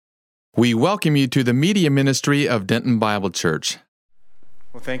We welcome you to the media ministry of Denton Bible Church.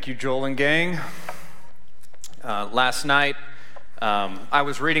 Well, thank you, Joel and gang. Last night, I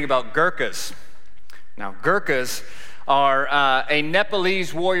was reading about Gurkhas. Now, Gurkhas are a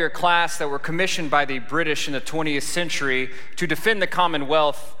Nepalese warrior class that were commissioned by the British in the 20th century to defend the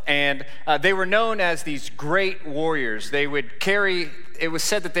Commonwealth, and they were known as these great warriors. It was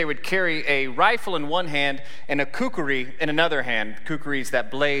said that they would carry a rifle in one hand and a kukri in another hand. Kukri is that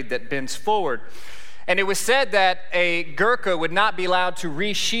blade that bends forward. And it was said that a Gurkha would not be allowed to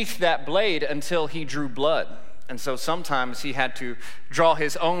resheath that blade until he drew blood. And so sometimes he had to draw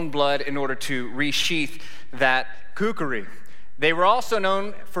his own blood in order to resheath that kukri. They were also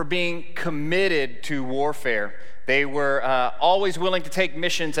known for being committed to warfare. They were always willing to take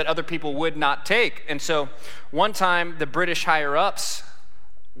missions that other people would not take. And so one time the British higher-ups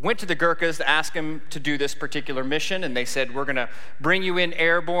went to the Gurkhas to ask them to do this particular mission, and they said, we're going to bring you in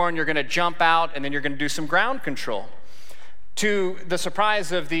airborne, you're going to jump out, and then you're going to do some ground control. To the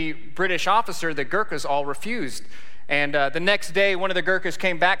surprise of the British officer, the Gurkhas all refused. And the next day, one of the Gurkhas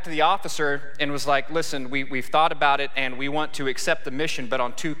came back to the officer and was like, listen, we've thought about it, and we want to accept the mission, but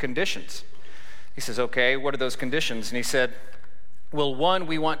on 2 conditions. He says, okay, what are those conditions? And he said, well, one,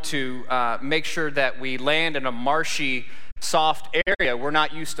 we want to make sure that we land in a marshy, soft area. We're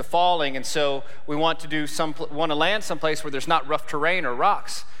not used to falling, and so we want to land someplace where there's not rough terrain or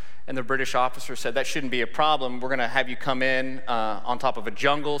rocks. And the British officer said, that shouldn't be a problem. We're going to have you come in on top of a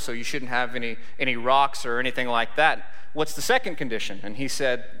jungle, so you shouldn't have any rocks or anything like that. What's the second condition? And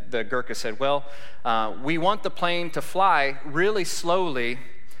the Gurkha said, well, we want the plane to fly really slowly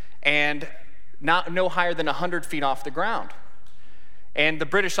and no higher than 100 feet off the ground. And the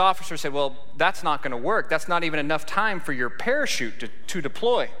British officer said, well, that's not going to work. That's not even enough time for your parachute to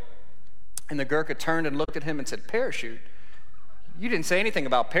deploy. And the Gurkha turned and looked at him and said, parachute? You didn't say anything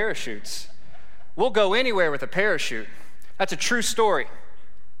about parachutes. We'll go anywhere with a parachute. That's a true story.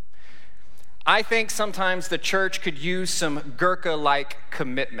 I think sometimes the church could use some Gurkha-like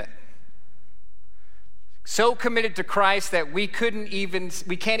commitment. So committed to Christ that we can't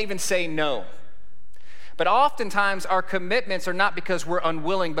even say no. But oftentimes our commitments are not because we're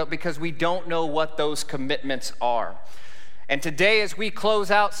unwilling, but because we don't know what those commitments are. And today, as we close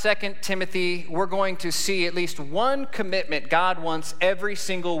out 2 Timothy, we're going to see at least one commitment God wants every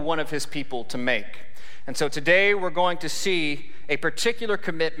single one of his people to make. And so today, we're going to see a particular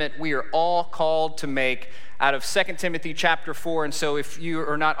commitment we are all called to make out of 2 Timothy chapter 4. And so if you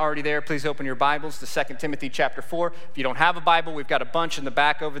are not already there, please open your Bibles to 2 Timothy chapter 4. If you don't have a Bible, we've got a bunch in the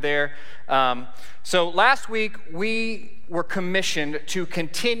back over there. So last week, we were commissioned to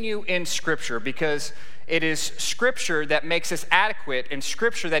continue in Scripture because it is Scripture that makes us adequate and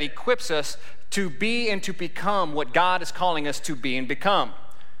Scripture that equips us to be and to become what God is calling us to be and become.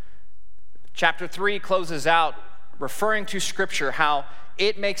 Chapter 3 closes out referring to Scripture, how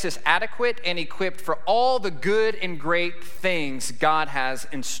it makes us adequate and equipped for all the good and great things God has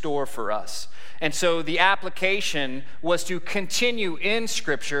in store for us. And so the application was to continue in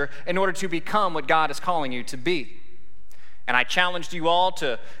Scripture in order to become what God is calling you to be. And I challenged you all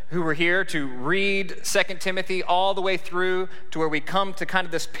who were here to read 2 Timothy all the way through to where we come to kind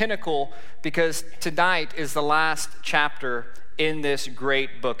of this pinnacle, because tonight is the last chapter in this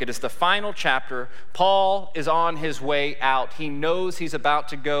great book. It is the final chapter. Paul is on his way out. He knows he's about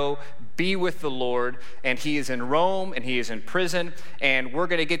to go be with the Lord, and he is in Rome, and he is in prison, and we're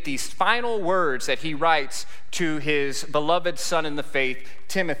going to get these final words that he writes to his beloved son in the faith,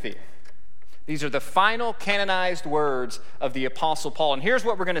 Timothy. These are the final canonized words of the Apostle Paul. And here's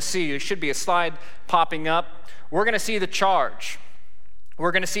what we're going to see. There should be a slide popping up. We're going to see the charge.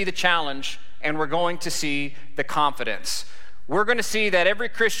 We're going to see the challenge, and we're going to see the confidence. We're going to see that every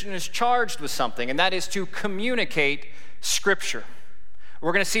Christian is charged with something, and that is to communicate Scripture.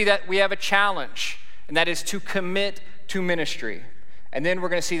 We're going to see that we have a challenge, and that is to commit to ministry. And then we're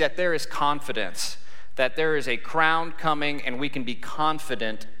going to see that there is confidence, that there is a crown coming, and we can be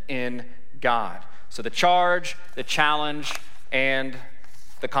confident in God. So the charge, the challenge, and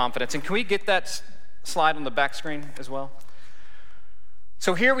the confidence. And can we get that slide on the back screen as well?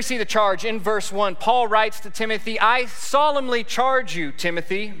 So here we see the charge in verse 1. Paul writes to Timothy, I solemnly charge you,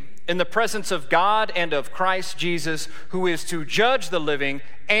 Timothy, in the presence of God and of Christ Jesus, who is to judge the living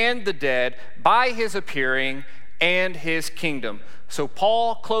and the dead by his appearing and his kingdom. So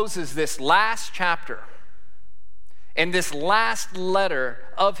Paul closes this last chapter and this last letter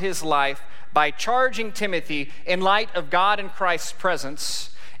of his life by charging Timothy in light of God and Christ's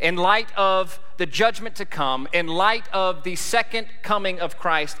presence, in light of the judgment to come, in light of the second coming of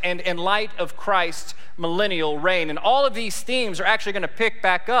Christ, and in light of Christ's millennial reign. And all of these themes are actually going to pick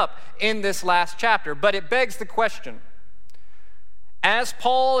back up in this last chapter. But it begs the question, as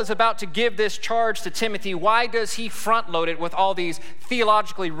Paul is about to give this charge to Timothy, why does he front load it with all these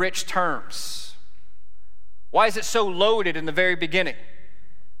theologically rich terms? Why is it so loaded in the very beginning?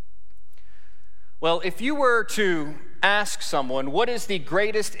 Well, if you were to ask someone what is the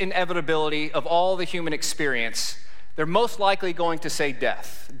greatest inevitability of all the human experience, they're most likely going to say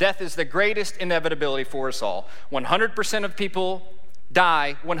death. Death is the greatest inevitability for us all. 100% of people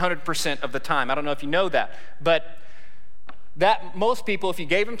die 100% of the time. I don't know if you know that, but that most people, if you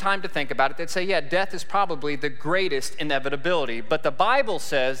gave them time to think about it, they'd say, yeah, death is probably the greatest inevitability. But the Bible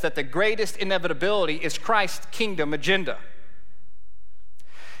says that the greatest inevitability is Christ's kingdom agenda.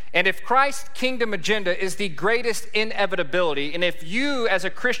 And if Christ's kingdom agenda is the greatest inevitability, and if you as a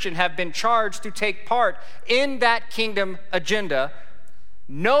Christian have been charged to take part in that kingdom agenda,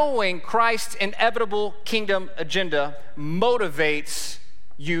 knowing Christ's inevitable kingdom agenda motivates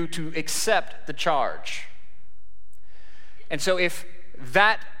you to accept the charge. And so if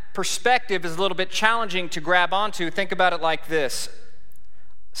that perspective is a little bit challenging to grab onto, think about it like this.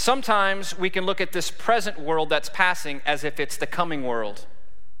 Sometimes we can look at this present world that's passing as if it's the coming world.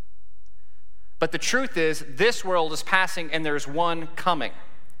 But the truth is, this world is passing and there's one coming.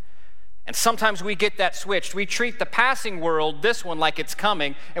 And sometimes we get that switched. We treat the passing world, this one, like it's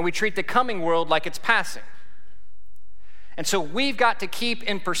coming, and we treat the coming world like it's passing. And so we've got to keep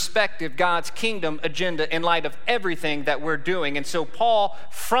in perspective God's kingdom agenda in light of everything that we're doing. And so Paul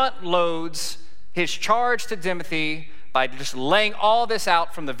front loads his charge to Timothy by just laying all this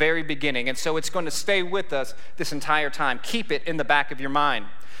out from the very beginning. And so it's going to stay with us this entire time. Keep it in the back of your mind.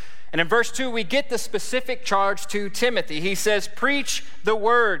 And in verse 2, we get the specific charge to Timothy. He says, preach the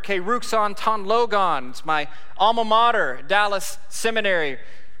word, ke ruxon ton logon. It's my alma mater, Dallas Seminary.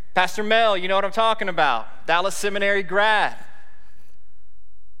 Pastor Mel, you know what I'm talking about. Dallas Seminary grad.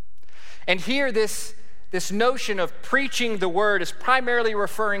 And here this notion of preaching the word is primarily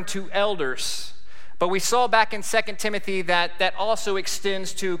referring to elders. But we saw back in 2 Timothy that also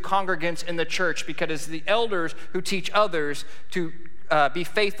extends to congregants in the church, because it's the elders who teach others to be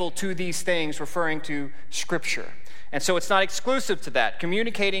faithful to these things, referring to Scripture. And so it's not exclusive to that.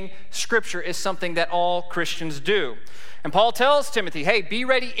 Communicating Scripture is something that all Christians do. And Paul tells Timothy, hey, be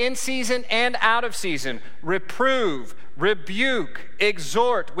ready in season and out of season. Reprove, rebuke,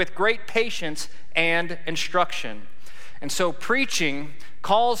 exhort with great patience and instruction. And so preaching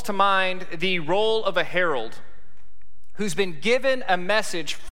calls to mind the role of a herald who's been given a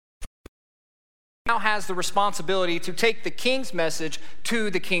message, now has the responsibility to take the king's message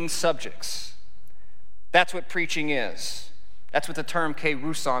to the king's subjects. That's what preaching is. That's what the term ke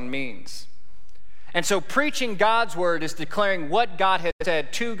ruxon means. And so preaching God's word is declaring what God has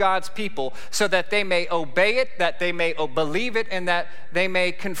said to God's people so that they may obey it, that they may believe it, and that they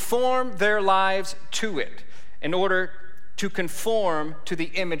may conform their lives to it in order to conform to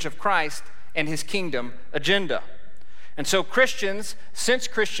the image of Christ and his kingdom agenda. And so Christians, since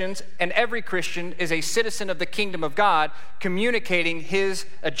Christians and every Christian is a citizen of the kingdom of God, communicating his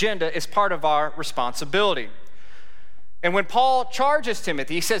agenda is part of our responsibility. And when Paul charges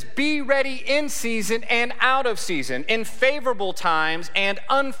Timothy, he says, be ready in season and out of season, in favorable times and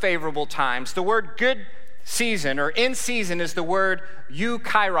unfavorable times. The word good season or in season is the word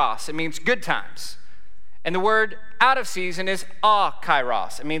eukairos. It means good times. And the word out of season is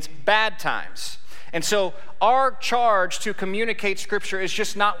akairos. It means bad times. And so our charge to communicate Scripture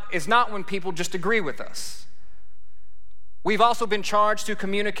is not when people just agree with us. We've also been charged to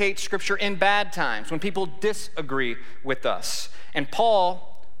communicate Scripture in bad times, when people disagree with us. And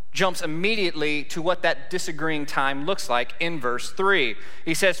Paul jumps immediately to what that disagreeing time looks like in verse 3.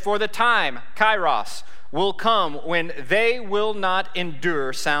 He says, for the time, kairos, will come when they will not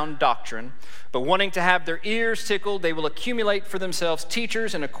endure sound doctrine, but wanting to have their ears tickled, they will accumulate for themselves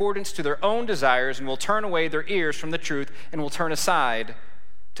teachers in accordance to their own desires, and will turn away their ears from the truth and will turn aside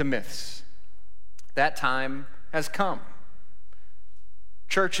to myths. That time has come.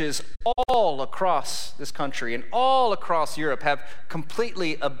 Churches all across this country and all across Europe have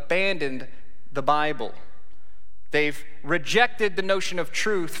completely abandoned the Bible. They've rejected the notion of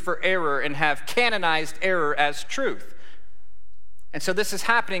truth for error and have canonized error as truth. And so this is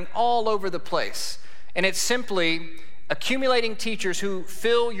happening all over the place. And it's simply accumulating teachers who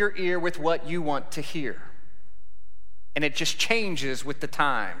fill your ear with what you want to hear. And it just changes with the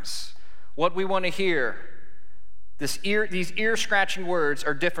times. What we want to hear, these ear-scratching words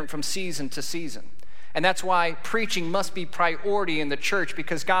are different from season to season. And that's why preaching must be priority in the church,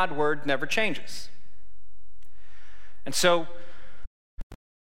 because God's word never changes. And so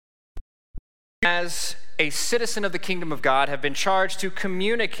as a citizen of the kingdom of God, have been charged to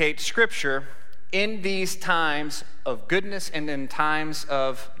communicate Scripture in these times of goodness and in times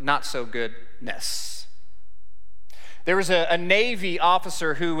of not so goodness. There was a Navy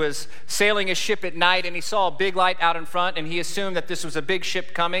officer who was sailing a ship at night, and he saw a big light out in front, and he assumed that this was a big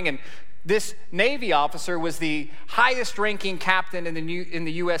ship coming. And this Navy officer was the highest-ranking captain in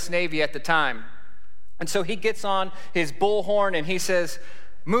the U.S. Navy at the time. And so he gets on his bullhorn, and he says,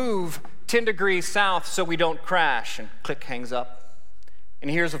 "Move 10 degrees south so we don't crash." And click, hangs up. And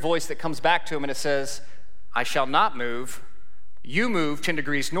he hears a voice that comes back to him, and it says, "I shall not move. You move 10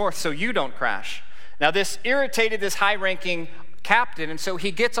 degrees north so you don't crash." Now this irritated this high-ranking captain, and so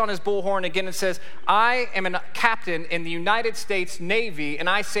he gets on his bullhorn again and says, "I am a captain in the United States Navy, and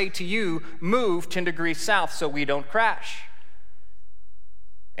I say to you, move 10 degrees south so we don't crash."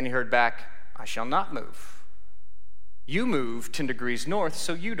 And he heard back, "I shall not move. You move 10 degrees north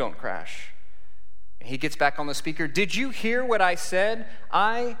so you don't crash." And he gets back on the speaker, "Did you hear what I said?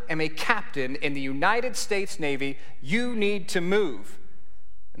 I am a captain in the United States Navy. You need to move."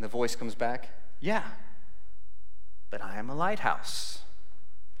 And the voice comes back, "Yeah, but I am a lighthouse."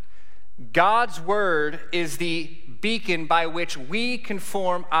 God's word is the beacon by which we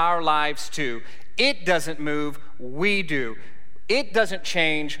conform our lives to. It doesn't move, we do. It doesn't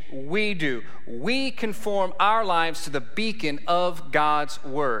change, we do. We conform our lives to the beacon of God's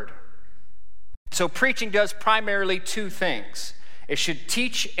word. So preaching does primarily two things. It should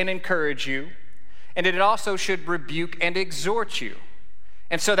teach and encourage you, and it also should rebuke and exhort you.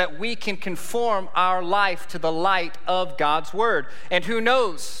 And so that we can conform our life to the light of God's word. And who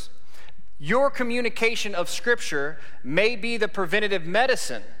knows, your communication of Scripture may be the preventative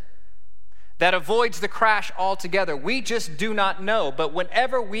medicine that avoids the crash altogether. We just do not know. But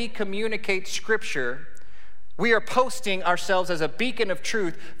whenever we communicate Scripture, we are posting ourselves as a beacon of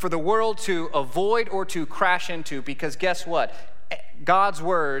truth for the world to avoid or to crash into. Because guess what? God's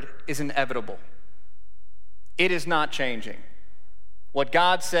word is inevitable. It is not changing. What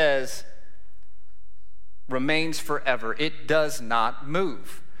God says remains forever. It does not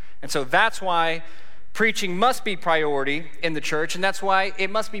move. And so that's why preaching must be priority in the church, and that's why it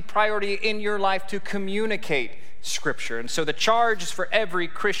must be priority in your life to communicate Scripture. And so the charge is for every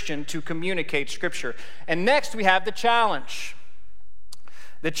Christian to communicate Scripture. And next we have the challenge.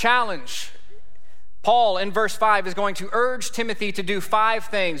 The challenge. Paul in verse 5 is going to urge Timothy to do 5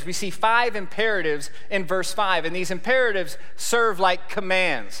 things. We see 5 imperatives in verse 5, and these imperatives serve like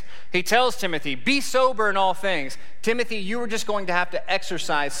commands. He tells Timothy, be sober in all things. Timothy, you are just going to have to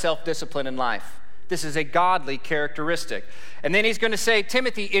exercise self-discipline in life. This is a godly characteristic. And then he's going to say,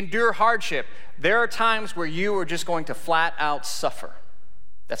 Timothy, endure hardship. There are times where you are just going to flat out suffer.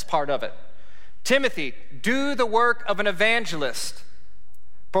 That's part of it. Timothy, do the work of an evangelist.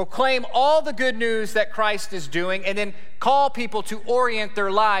 Proclaim all the good news that Christ is doing, and then call people to orient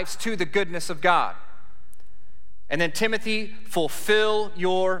their lives to the goodness of God. And then Timothy, fulfill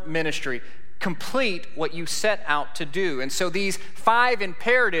your ministry. Complete what you set out to do. And so these 5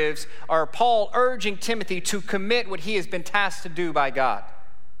 imperatives are Paul urging Timothy to commit what he has been tasked to do by God.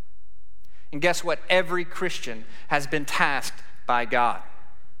 And guess what? Every Christian has been tasked by God.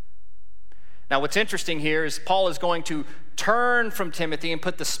 Now what's interesting here is Paul is going to turn from Timothy and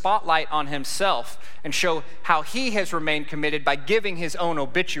put the spotlight on himself and show how he has remained committed by giving his own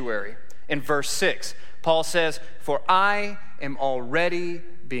obituary. In verse 6, Paul says, for I am already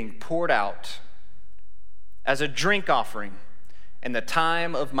being poured out as a drink offering, and the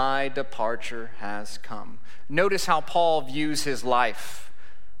time of my departure has come. Notice how Paul views his life.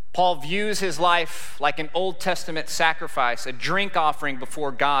 Paul views his life like an Old Testament sacrifice, a drink offering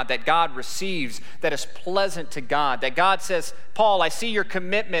before God that God receives, that is pleasant to God, that God says, Paul, I see your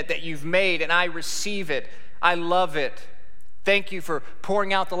commitment that you've made, and I receive it. I love it. Thank you for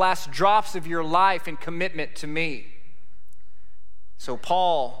pouring out the last drops of your life in commitment to me. So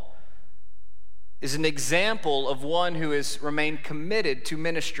Paul is an example of one who has remained committed to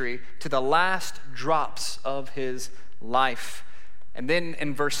ministry to the last drops of his life. And then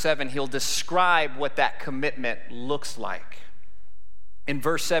in verse 7, he'll describe what that commitment looks like. In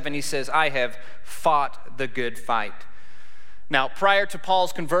verse 7, he says, I have fought the good fight. Now, prior to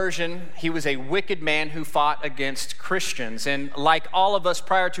Paul's conversion, he was a wicked man who fought against Christians. And like all of us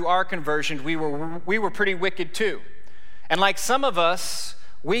prior to our conversion, we were pretty wicked too. And like some of us,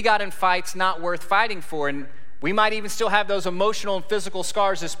 we got in fights not worth fighting for, and we might even still have those emotional and physical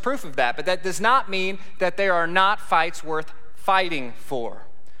scars as proof of that, but that does not mean that there are not fights worth fighting for.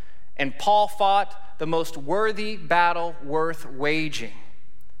 And Paul fought the most worthy battle worth waging.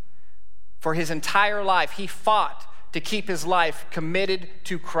 For his entire life, he fought to keep his life committed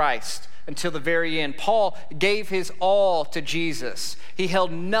to Christ, until the very end. Paul gave his all to Jesus. He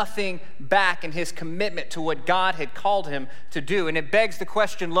held nothing back in his commitment to what God had called him to do. And it begs the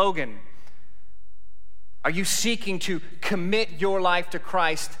question, Logan, are you seeking to commit your life to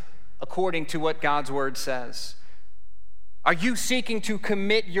Christ according to what God's word says? Are you seeking to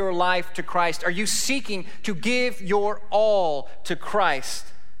commit your life to Christ? Are you seeking to give your all to Christ?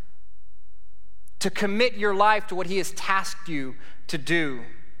 To commit your life to what he has tasked you to do?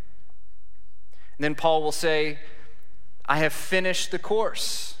 And then Paul will say, I have finished the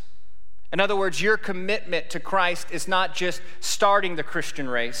course. In other words, your commitment to Christ is not just starting the Christian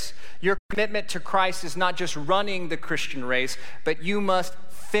race. Your commitment to Christ is not just running the Christian race, but you must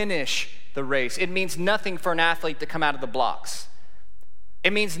finish the race. It means nothing for an athlete to come out of the blocks.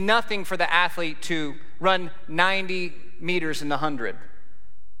 It means nothing for the athlete to run 90 meters in the 100.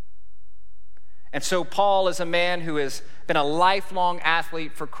 And so Paul is a man who has been a lifelong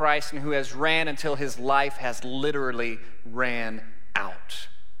athlete for Christ and who has ran until his life has literally ran out.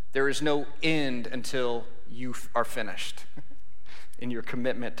 There is no end until you are finished in your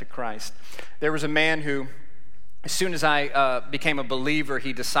commitment to Christ. There was a man who, as soon as I became a believer,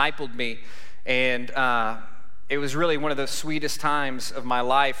 he discipled me, and it was really one of the sweetest times of my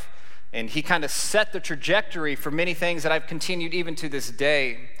life, and he kind of set the trajectory for many things that I've continued even to this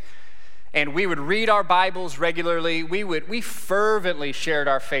day. And we would read our Bibles regularly. We fervently shared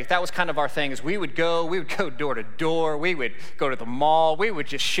our faith. That was kind of our thing, is we would go door to door. We would go to the mall. We would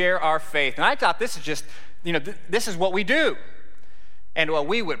just share our faith. And I thought this is just, this is what we do. And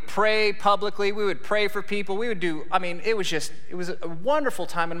we would pray publicly. We would pray for people. We would do, it was a wonderful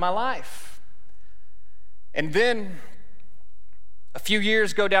time in my life. And then a few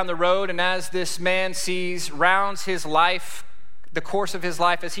years go down the road, and as this man rounds his life, the course of his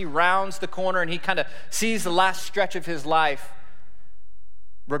life, as he rounds the corner and he kind of sees the last stretch of his life,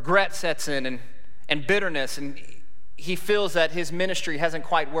 regret sets in and bitterness, and he feels that his ministry hasn't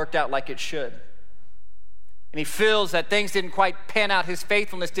quite worked out like it should. And he feels that things didn't quite pan out, his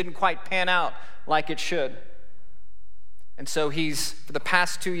faithfulness didn't quite pan out like it should. And so for the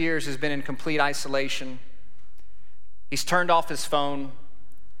past 2 years, has been in complete isolation. He's turned off his phone.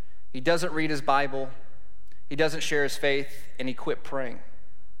 He doesn't read his Bible. He doesn't share his faith, and he quit praying.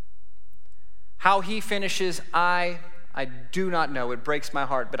 How he finishes, I do not know. It breaks my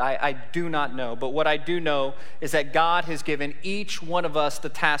heart, but I do not know. But what I do know is that God has given each one of us the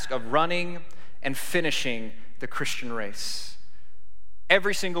task of running and finishing the Christian race.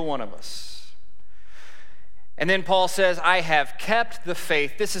 Every single one of us. And then Paul says, I have kept the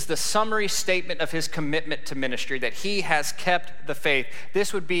faith. This is the summary statement of his commitment to ministry, that he has kept the faith.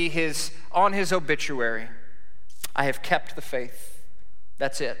 This would be on his obituary. I have kept the faith.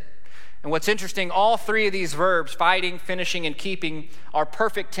 That's it. And what's interesting, all three of these verbs, fighting, finishing, and keeping, are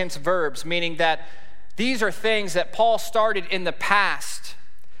perfect tense verbs, meaning that these are things that Paul started in the past,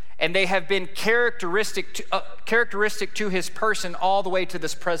 and they have been characteristic to his person all the way to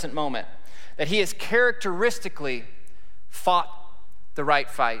this present moment. That he has characteristically fought the right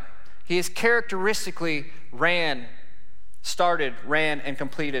fight. He has characteristically ran, and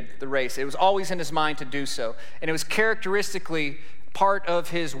completed the race. It was always in his mind to do so. And it was characteristically part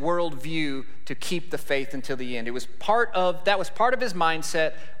of his worldview to keep the faith until the end. That was part of his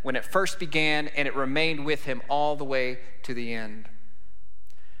mindset when it first began, and it remained with him all the way to the end.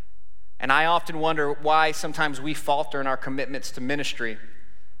 And I often wonder why sometimes we falter in our commitments to ministry.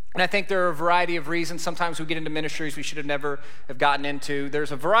 And I think there are a variety of reasons. Sometimes we get into ministries we should have never have gotten into.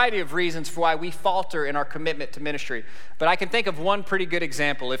 There's a variety of reasons for why we falter in our commitment to ministry. But I can think of one pretty good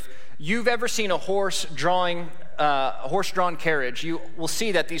example. If you've ever seen a horse-drawn carriage, you will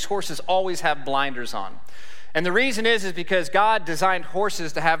see that these horses always have blinders on. And the reason is because God designed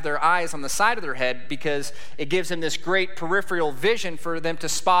horses to have their eyes on the side of their head, because it gives them this great peripheral vision for them to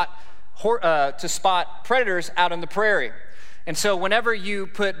spot predators out on the prairie. And so whenever you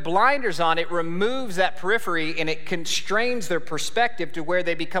put blinders on, it removes that periphery and it constrains their perspective to where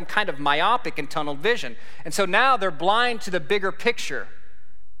they become kind of myopic and tunnel vision. And so now they're blind to the bigger picture.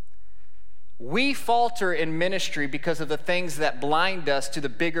 We falter in ministry because of the things that blind us to the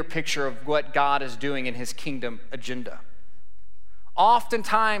bigger picture of what God is doing in his kingdom agenda.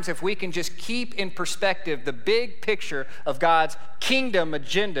 Oftentimes, if we can just keep in perspective the big picture of God's kingdom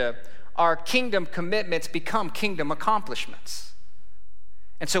agenda, our kingdom commitments become kingdom accomplishments.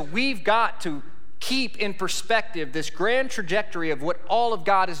 And so we've got to keep in perspective this grand trajectory of what all of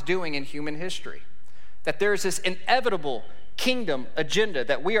God is doing in human history. That there's this inevitable kingdom agenda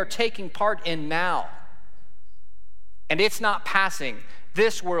that we are taking part in now. And it's not passing.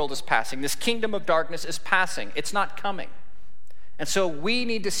 This world is passing. This kingdom of darkness is passing. It's not coming. And so we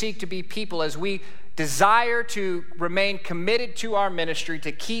need to seek to be people, as we desire to remain committed to our ministry,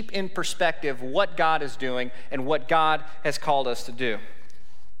 to keep in perspective what God is doing and what God has called us to do.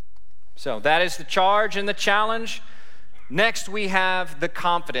 So that is the charge and the challenge. Next, we have the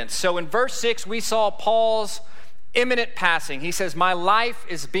confidence. So in verse 6, we saw Paul's imminent passing. He says, my life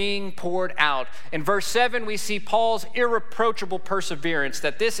is being poured out. In verse 7, we see Paul's irreproachable perseverance,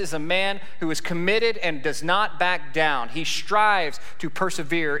 that this is a man who is committed and does not back down. He strives to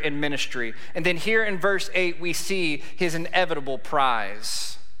persevere in ministry. And then here in verse 8, we see his inevitable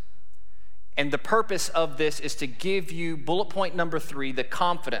prize. And the purpose of this is to give you, bullet point number 3, the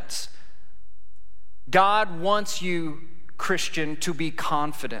confidence. God wants you, Christian, to be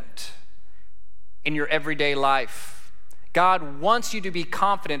confident in your everyday life. God wants you to be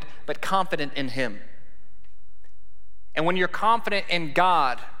confident, but confident in Him. And when you're confident in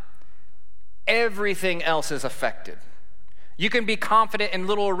God, everything else is affected. You can be confident in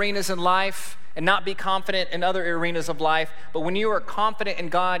little arenas in life and not be confident in other arenas of life, but when you are confident in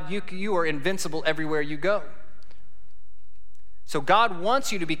God, you are invincible everywhere you go. So God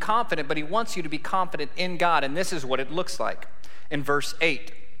wants you to be confident, but He wants you to be confident in God, and this is what it looks like. In verse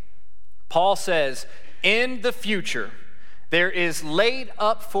 8, Paul says, in the future, there is laid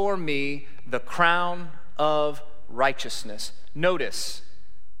up for me the crown of righteousness. Notice,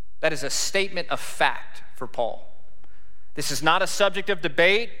 that is a statement of fact for Paul. This is not a subject of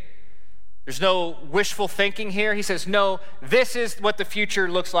debate. There's no wishful thinking here. He says, no, this is what the future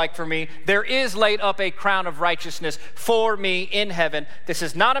looks like for me. There is laid up a crown of righteousness for me in heaven. This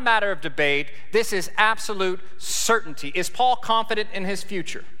is not a matter of debate. This is absolute certainty. Is Paul confident in his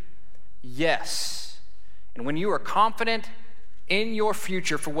future? Yes. And when you are confident in your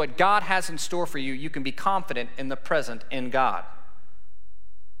future for what God has in store for you, you can be confident in the present in God.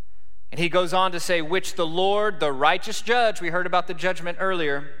 And he goes on to say, which the Lord, the righteous judge, we heard about the judgment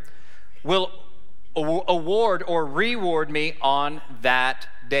earlier, will award or reward me on that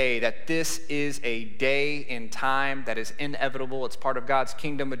day. That this is a day in time that is inevitable. It's part of God's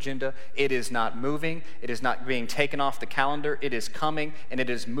kingdom agenda. It is not moving. It is not being taken off the calendar. It is coming, and it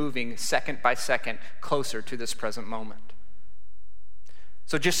is moving second by second closer to this present moment.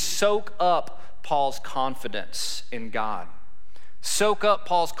 So just soak up Paul's confidence in God. Soak up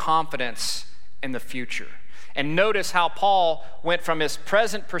Paul's confidence in the future. And notice how Paul went from his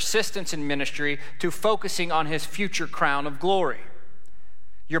present persistence in ministry to focusing on his future crown of glory.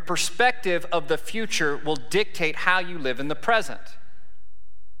 Your perspective of the future will dictate how you live in the present.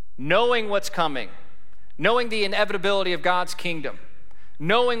 Knowing what's coming, knowing the inevitability of God's kingdom,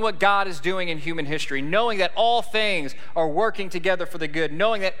 knowing what God is doing in human history, knowing that all things are working together for the good,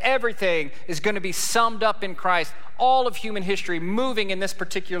 knowing that everything is going to be summed up in Christ, all of human history moving in this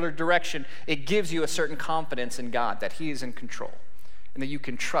particular direction, it gives you a certain confidence in God that He is in control and that you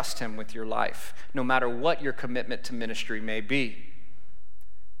can trust Him with your life, no matter what your commitment to ministry may be.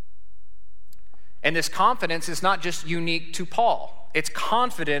 And this confidence is not just unique to Paul. It's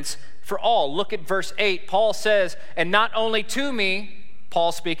confidence for all. Look at verse 8. Paul says, and not only to me,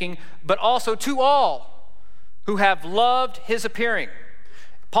 Paul speaking, but also to all who have loved His appearing.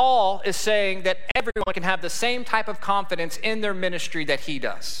 Paul is saying that everyone can have the same type of confidence in their ministry that he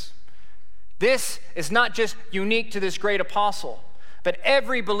does. This is not just unique to this great apostle, but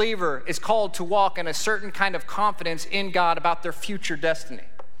every believer is called to walk in a certain kind of confidence in God about their future destiny.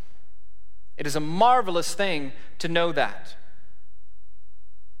 It is a marvelous thing to know that.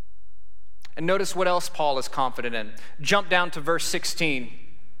 And notice what else Paul is confident in. Jump down to verse 16.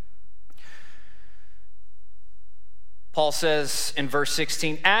 Paul says in verse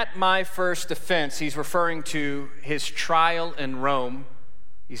 16, at my first defense, he's referring to his trial in Rome.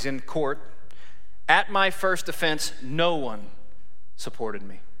 He's in court. At my first defense, no one supported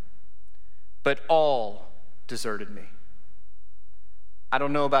me, but all deserted me. I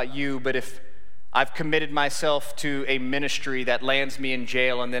don't know about you, but if I've committed myself to a ministry that lands me in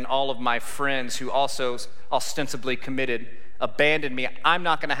jail, and then all of my friends who also ostensibly committed abandoned me, I'm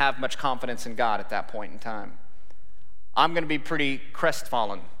not going to have much confidence in God at that point in time. I'm going to be pretty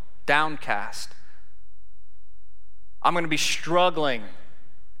crestfallen, downcast. I'm going to be struggling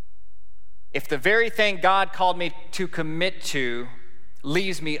if the very thing God called me to commit to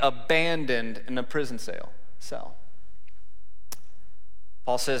leaves me abandoned in a prison cell.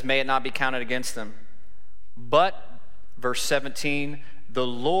 Paul says, may it not be counted against them. But, verse 17, the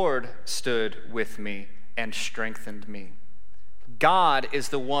Lord stood with me and strengthened me. God is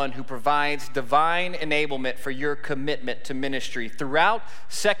the one who provides divine enablement for your commitment to ministry. Throughout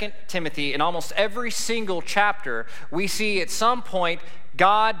 2 Timothy, in almost every single chapter, we see at some point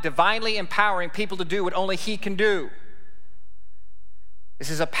God divinely empowering people to do what only He can do. This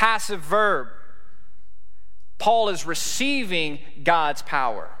is a passive verb. Paul is receiving God's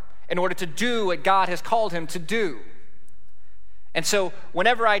power in order to do what God has called him to do. And so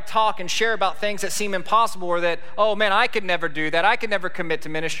whenever I talk and share about things that seem impossible or that, oh man, I could never do that, I could never commit to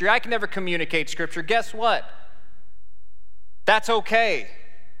ministry, I could never communicate Scripture, guess what? That's okay.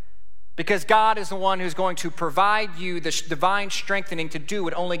 Because God is the one who's going to provide you the divine strengthening to do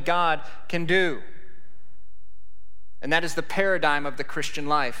what only God can do. And that is the paradigm of the Christian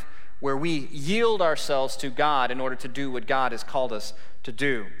life, where we yield ourselves to God in order to do what God has called us to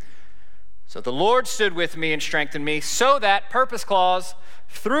do. So the Lord stood with me and strengthened me, so that, purpose clause,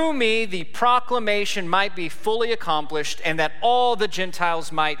 through me the proclamation might be fully accomplished and that all the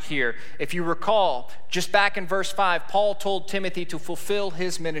Gentiles might hear. If you recall, just back in verse 5, Paul told Timothy to fulfill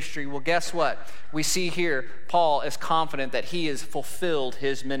his ministry. Well, guess what? We see here Paul is confident that he has fulfilled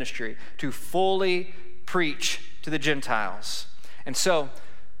his ministry to fully preach to the Gentiles. And so,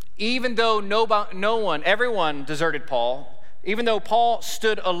 even though everyone deserted Paul, even though Paul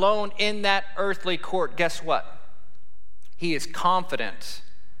stood alone in that earthly court, guess what? He is confident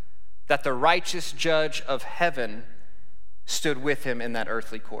that the righteous judge of heaven stood with him in that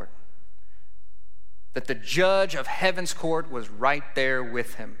earthly court. That the judge of heaven's court was right there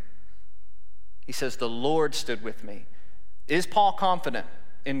with him. He says, the Lord stood with me. Is Paul confident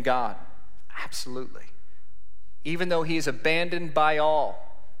in God? Absolutely. Even though he is abandoned by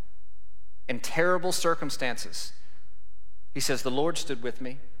all in terrible circumstances, he says, the Lord stood with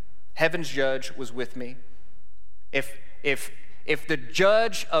me. Heaven's judge was with me. If the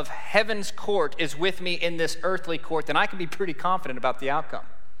judge of heaven's court is with me in this earthly court, then I can be pretty confident about the outcome.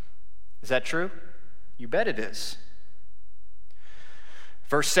 Is that true? You bet it is.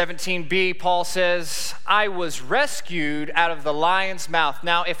 Verse 17b, Paul says, I was rescued out of the lion's mouth.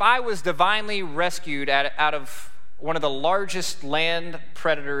 Now, if I was divinely rescued out of one of the largest land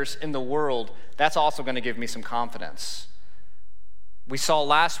predators in the world, that's also going to give me some confidence. We saw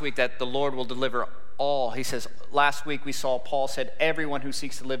last week that the Lord will deliver all. He says, last week we saw Paul said, everyone who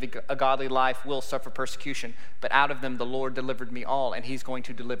seeks to live a godly life will suffer persecution, but out of them the Lord delivered me all, and he's going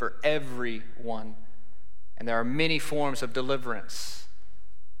to deliver everyone. And there are many forms of deliverance.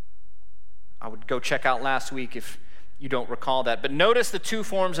 I would go check out last week if you don't recall that. But notice the two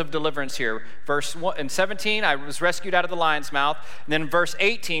forms of deliverance here. Verse 17, I was rescued out of the lion's mouth. And then in verse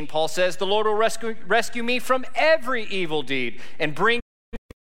 18, Paul says, the Lord will rescue me from every evil deed and bring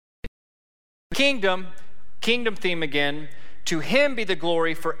kingdom theme again. To him be the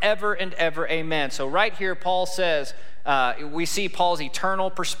glory forever and ever. Amen. So right here, Paul says, we see Paul's eternal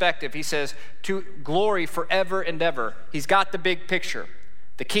perspective. He says, to glory forever and ever. He's got the big picture.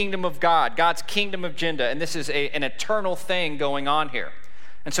 The kingdom of God, God's kingdom agenda, and this is an eternal thing going on here.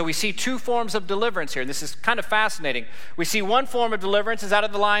 And so we see two forms of deliverance here. This is kind of fascinating. We see one form of deliverance is out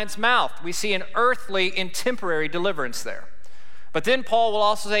of the lion's mouth. We see an earthly and temporary deliverance there. But then Paul will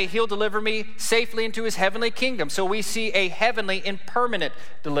also say, he'll deliver me safely into his heavenly kingdom. So we see a heavenly and permanent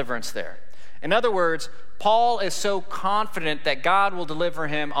deliverance there. In other words, Paul is so confident that God will deliver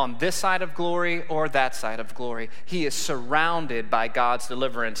him on this side of glory or that side of glory. He is surrounded by God's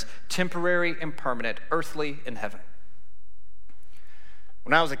deliverance, temporary and permanent, earthly in heaven.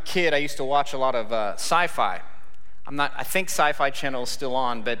 When I was a kid, I used to watch a lot of sci-fi. I think Sci-Fi Channel is still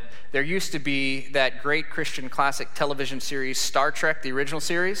on, but there used to be that great Christian classic television series, Star Trek, the original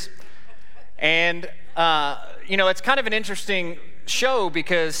series. And, it's kind of an interesting show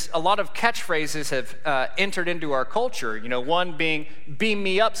because a lot of catchphrases have entered into our culture, one being, beam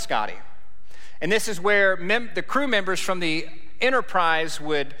me up, Scotty. And this is where the crew members from the Enterprise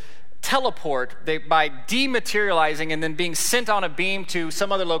would teleport by dematerializing and then being sent on a beam to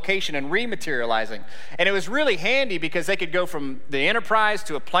some other location and rematerializing. And it was really handy because they could go from the Enterprise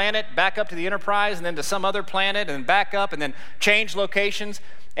to a planet, back up to the Enterprise, and then to some other planet, and back up, and then change locations.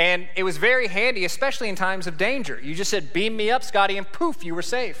 And it was very handy, especially in times of danger. You just said, beam me up, Scotty, and poof, you were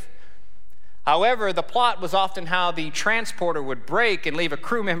safe. However, the plot was often how the transporter would break and leave a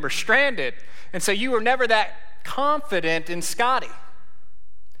crew member stranded. And so you were never that confident in Scotty.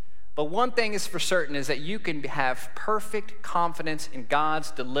 But one thing is for certain is that you can have perfect confidence in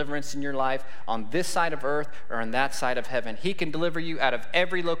God's deliverance in your life on this side of earth or on that side of heaven. He can deliver you out of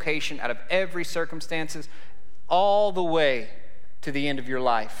every location, out of every circumstances, all the way to the end of your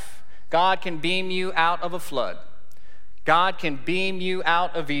life. God can beam you out of a flood. God can beam you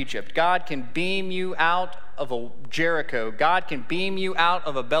out of Egypt. God can beam you out of a Jericho. God can beam you out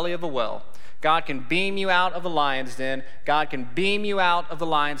of a belly of a well. God can beam you out of a lion's den. God can beam you out of the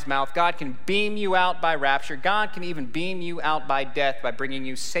lion's mouth. God can beam you out by rapture. God can even beam you out by death by bringing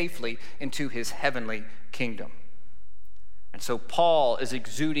you safely into his heavenly kingdom. And so Paul is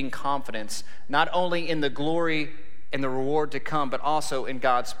exuding confidence, not only in the glory and the reward to come, but also in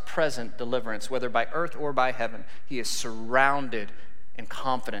God's present deliverance, whether by earth or by heaven. He is surrounded and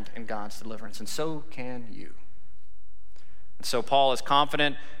confident in God's deliverance, and so can you. And so Paul is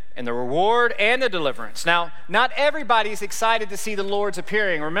confident in the reward and the deliverance. Now, not everybody's excited to see the Lord's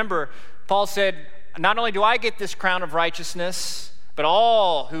appearing. Remember, Paul said, not only do I get this crown of righteousness, but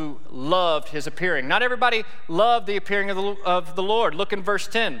all who loved his appearing. Not everybody loved the appearing of the Lord. Look in verse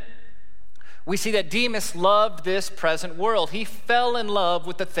 10. We see that Demas loved this present world. He fell in love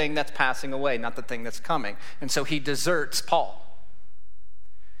with the thing that's passing away, not the thing that's coming. And so he deserts Paul.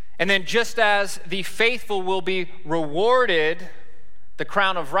 And then just as the faithful will be rewarded the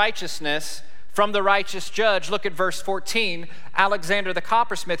crown of righteousness from the righteous judge, look at verse 14. Alexander the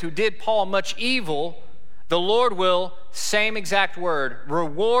coppersmith, who did Paul much evil, the Lord will, same exact word,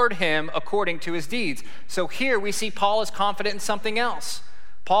 reward him according to his deeds. So here we see Paul is confident in something else.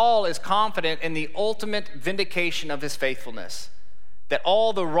 Paul is confident in the ultimate vindication of his faithfulness, that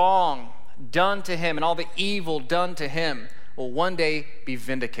all the wrong done to him and all the evil done to him will one day be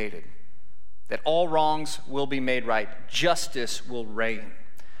vindicated, that all wrongs will be made right, justice will reign.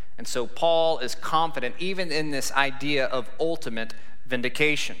 And so Paul is confident even in this idea of ultimate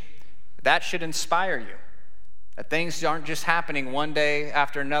vindication. That should inspire you, that things aren't just happening one day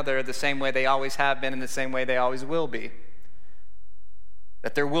after another the same way they always have been and the same way they always will be,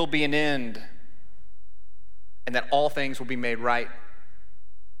 that there will be an end and that all things will be made right.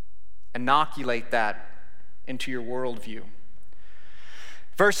 Inoculate that into your worldview.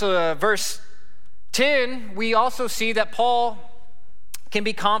 Verse 10, we also see that Paul can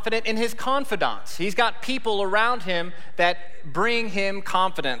be confident in his confidants. He's got people around him that bring him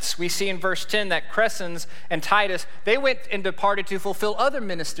confidence. We see in verse 10 that Crescens and Titus, they went and departed to fulfill other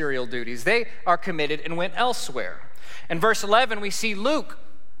ministerial duties. They are committed and went elsewhere. In verse 11, we see Luke,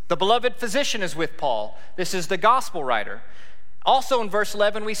 the beloved physician, is with Paul. This is the gospel writer. Also in verse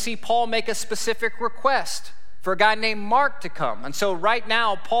 11, we see Paul make a specific request for a guy named Mark to come. And so right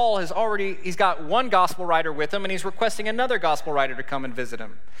now, Paul he's got one gospel writer with him, and he's requesting another gospel writer to come and visit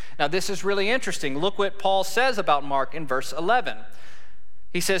him. Now, this is really interesting. Look what Paul says about Mark in verse 11.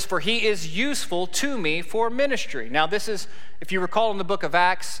 He says, "For he is useful to me for ministry." Now, this is, if you recall in the book of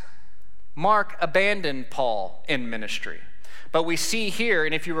Acts, Mark abandoned Paul in ministry. But we see here,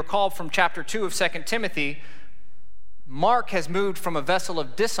 and if you recall from chapter 2 of 2 Timothy, Mark has moved from a vessel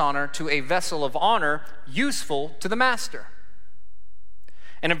of dishonor to a vessel of honor, useful to the master.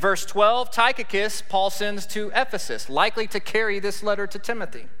 And in verse 12, Tychicus, Paul sends to Ephesus, likely to carry this letter to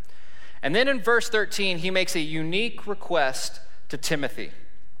Timothy. And then in verse 13, he makes a unique request to Timothy.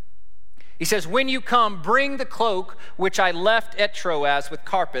 He says, "When you come, bring the cloak which I left at Troas with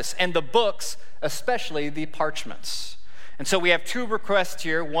Carpus, and the books, especially the parchments." And so we have two requests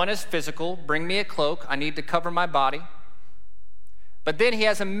here. One is physical, bring me a cloak, I need to cover my body. But then he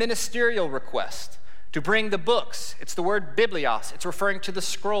has a ministerial request to bring the books. It's the word biblios. It's referring to the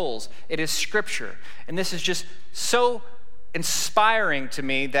scrolls. It is scripture. And this is just so inspiring to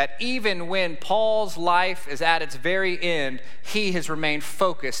me that even when Paul's life is at its very end, he has remained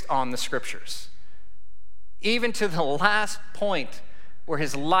focused on the scriptures. Even to the last point where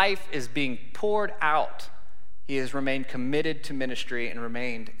his life is being poured out, he has remained committed to ministry and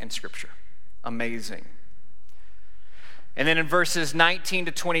remained in scripture. Amazing. And then in verses 19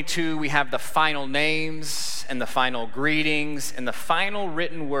 to 22, we have the final names and the final greetings and the final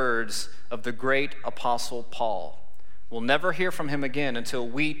written words of the great apostle Paul. We'll never hear from him again until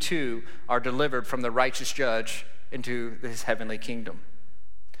we too are delivered from the righteous judge into his heavenly kingdom.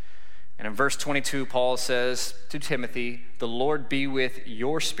 And in verse 22, Paul says to Timothy, "The Lord be with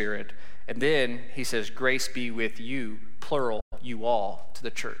your spirit." And then he says, "Grace be with you," plural, you all, to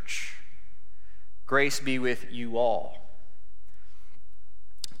the church. Grace be with you all.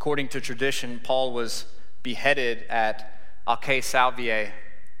 According to tradition, Paul was beheaded at Acque Salviae,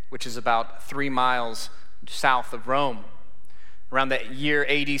 which is about 3 miles south of Rome, around the year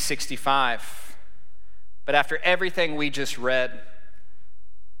AD 65. But after everything we just read,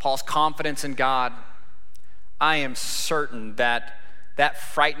 Paul's confidence in God, I am certain that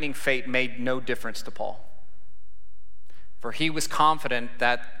frightening fate made no difference to Paul. For he was confident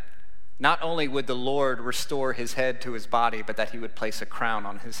that not only would the Lord restore his head to his body, but that he would place a crown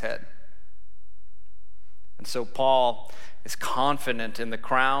on his head. And so Paul is confident in the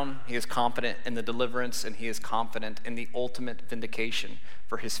crown, he is confident in the deliverance, and he is confident in the ultimate vindication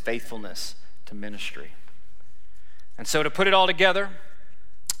for his faithfulness to ministry. And so to put it all together,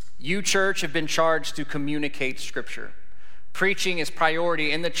 you, church, have been charged to communicate Scripture. Preaching is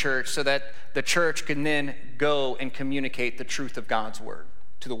priority in the church so that the church can then go and communicate the truth of God's word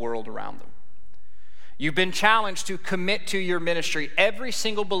to the world around them. You've been challenged to commit to your ministry. Every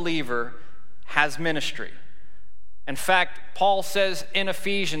single believer has ministry. In fact, Paul says in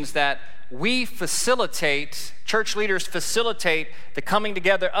Ephesians that church leaders facilitate the coming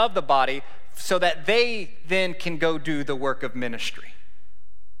together of the body so that they then can go do the work of ministry.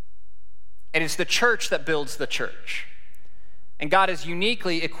 And it's the church that builds the church. And God has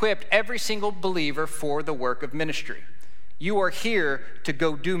uniquely equipped every single believer for the work of ministry. You are here to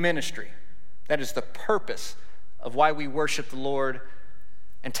go do ministry. That is the purpose of why we worship the Lord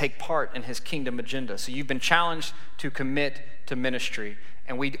and take part in his kingdom agenda. So you've been challenged to commit to ministry.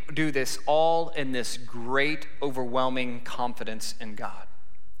 And we do this all in this great, overwhelming confidence in God.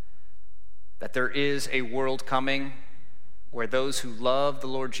 That there is a world coming where those who love the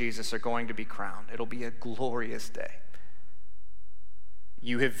Lord Jesus are going to be crowned. It'll be a glorious day.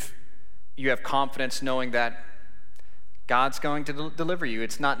 You have confidence knowing that God's going to deliver you.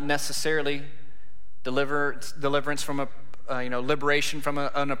 It's not necessarily deliverance from liberation from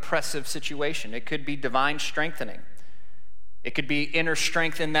an oppressive situation. It could be divine strengthening. It could be inner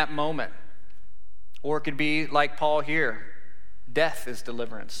strength in that moment. Or it could be like Paul here, death is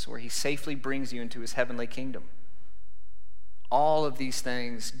deliverance, where he safely brings you into his heavenly kingdom. All of these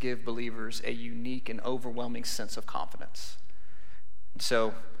things give believers a unique and overwhelming sense of confidence. And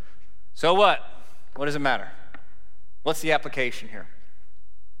so what? What does it matter? What's the application here?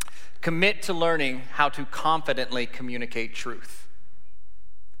 Commit to learning how to confidently communicate truth.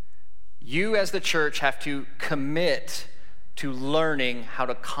 You as the church have to commit to learning how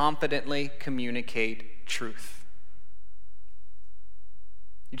to confidently communicate truth.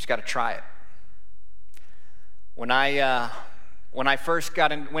 You just got to try it. When I first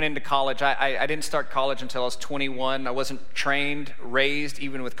went into college, I didn't start college until I was 21. I wasn't raised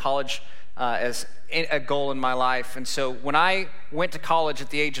even with college as a goal in my life. And so when I went to college at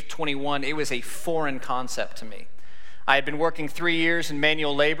the age of 21, it was a foreign concept to me. I had been working 3 years in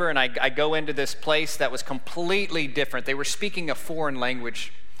manual labor, and I go into this place that was completely different. They were speaking a foreign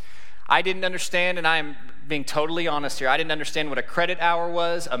language. I didn't understand, and I'm being totally honest here, I didn't understand what a credit hour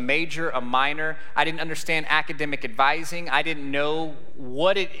was, a major, a minor. I didn't understand academic advising. I didn't know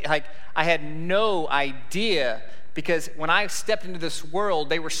I had no idea, because when I stepped into this world,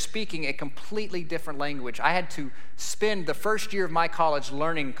 they were speaking a completely different language. I had to spend the first year of my college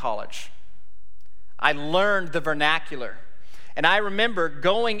learning college. I learned the vernacular. And I remember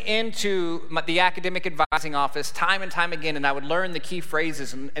going into the academic advising office time and time again, and I would learn the key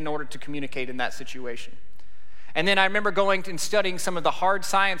phrases in order to communicate in that situation. And then I remember going and studying some of the hard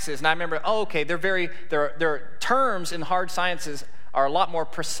sciences, and I remember, their terms in hard sciences are a lot more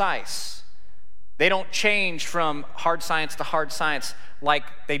precise. They don't change from hard science to hard science like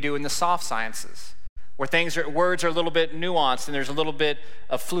they do in the soft sciences, where words are a little bit nuanced and there's a little bit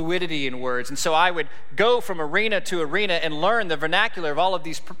of fluidity in words. And so I would go from arena to arena and learn the vernacular of all of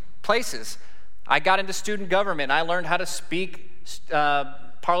these places. I got into student government, and I learned how to speak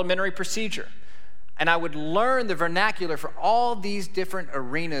parliamentary procedure. And I would learn the vernacular for all these different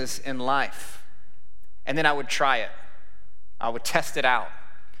arenas in life. And then I would try it. I would test it out.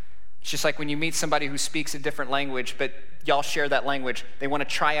 It's just like when you meet somebody who speaks a different language, but y'all share that language. They want to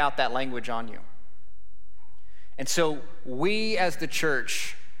try out that language on you. And so we as the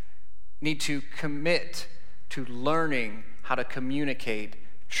church need to commit to learning how to communicate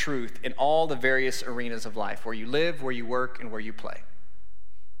truth in all the various arenas of life, where you live, where you work, and where you play.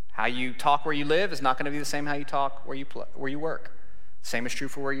 How you talk where you live is not going to be the same how you talk where you work. Same is true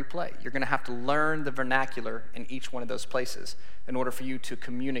for where you play. You're going to have to learn the vernacular in each one of those places in order for you to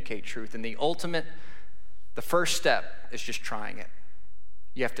communicate truth. And the first step is just trying it.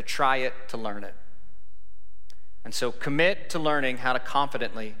 You have to try it to learn it. And so commit to learning how to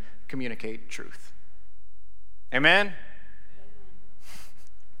confidently communicate truth. Amen?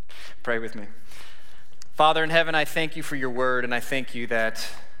 Pray with me. Father in heaven, I thank you for your word, and I thank you that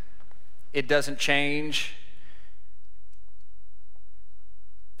it doesn't change,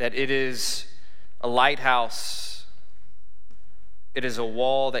 that it is a lighthouse, it is a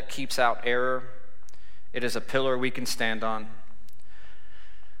wall that keeps out error, it is a pillar we can stand on.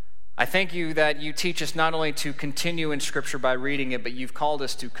 I thank you that you teach us not only to continue in Scripture by reading it, but you've called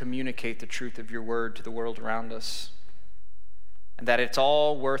us to communicate the truth of your word to the world around us, and that it's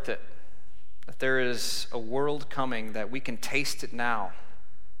all worth it, that there is a world coming, that we can taste it now,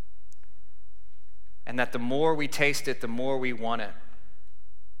 and that the more we taste it, the more we want it.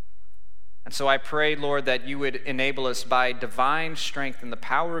 And so I pray, Lord, that you would enable us by divine strength and the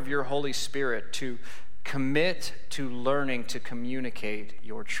power of your Holy Spirit to Commit to learning to communicate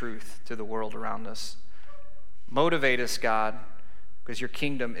your truth to the world around us. Motivate us, God, because your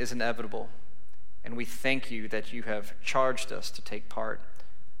kingdom is inevitable. And we thank you that you have charged us to take part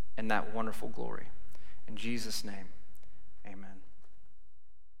in that wonderful glory. In Jesus' name.